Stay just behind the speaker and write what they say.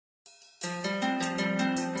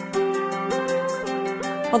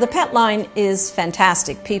Well, the pet line is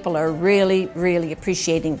fantastic. People are really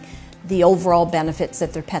appreciating the overall benefits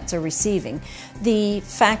that their pets are receiving. The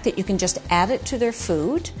fact that you can just add it to their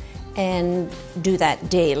food and do that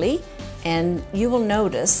daily, and you will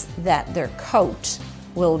notice that their coat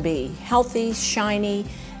will be healthy, shiny,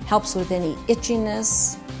 helps with any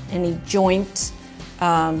itchiness, any joint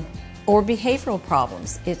or behavioral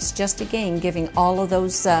problems. It's just, again, giving all of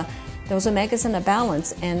those omegas in a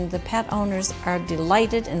balance, and the pet owners are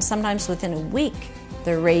delighted, and sometimes within a week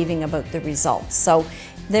they're raving about the results. So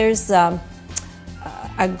there's a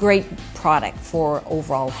great product for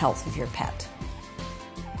overall health of your pet.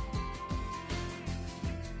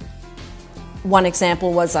 One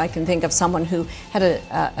example was, I can think of someone who had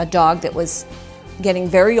a dog that was getting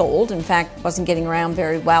very old, in fact wasn't getting around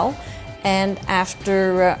very well, and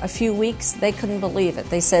after a few weeks they couldn't believe it.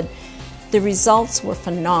 They said the results were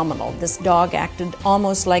phenomenal. This dog acted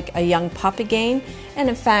almost like a young pup again, and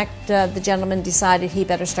in fact the gentleman decided he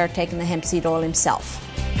better start taking the hemp seed oil himself.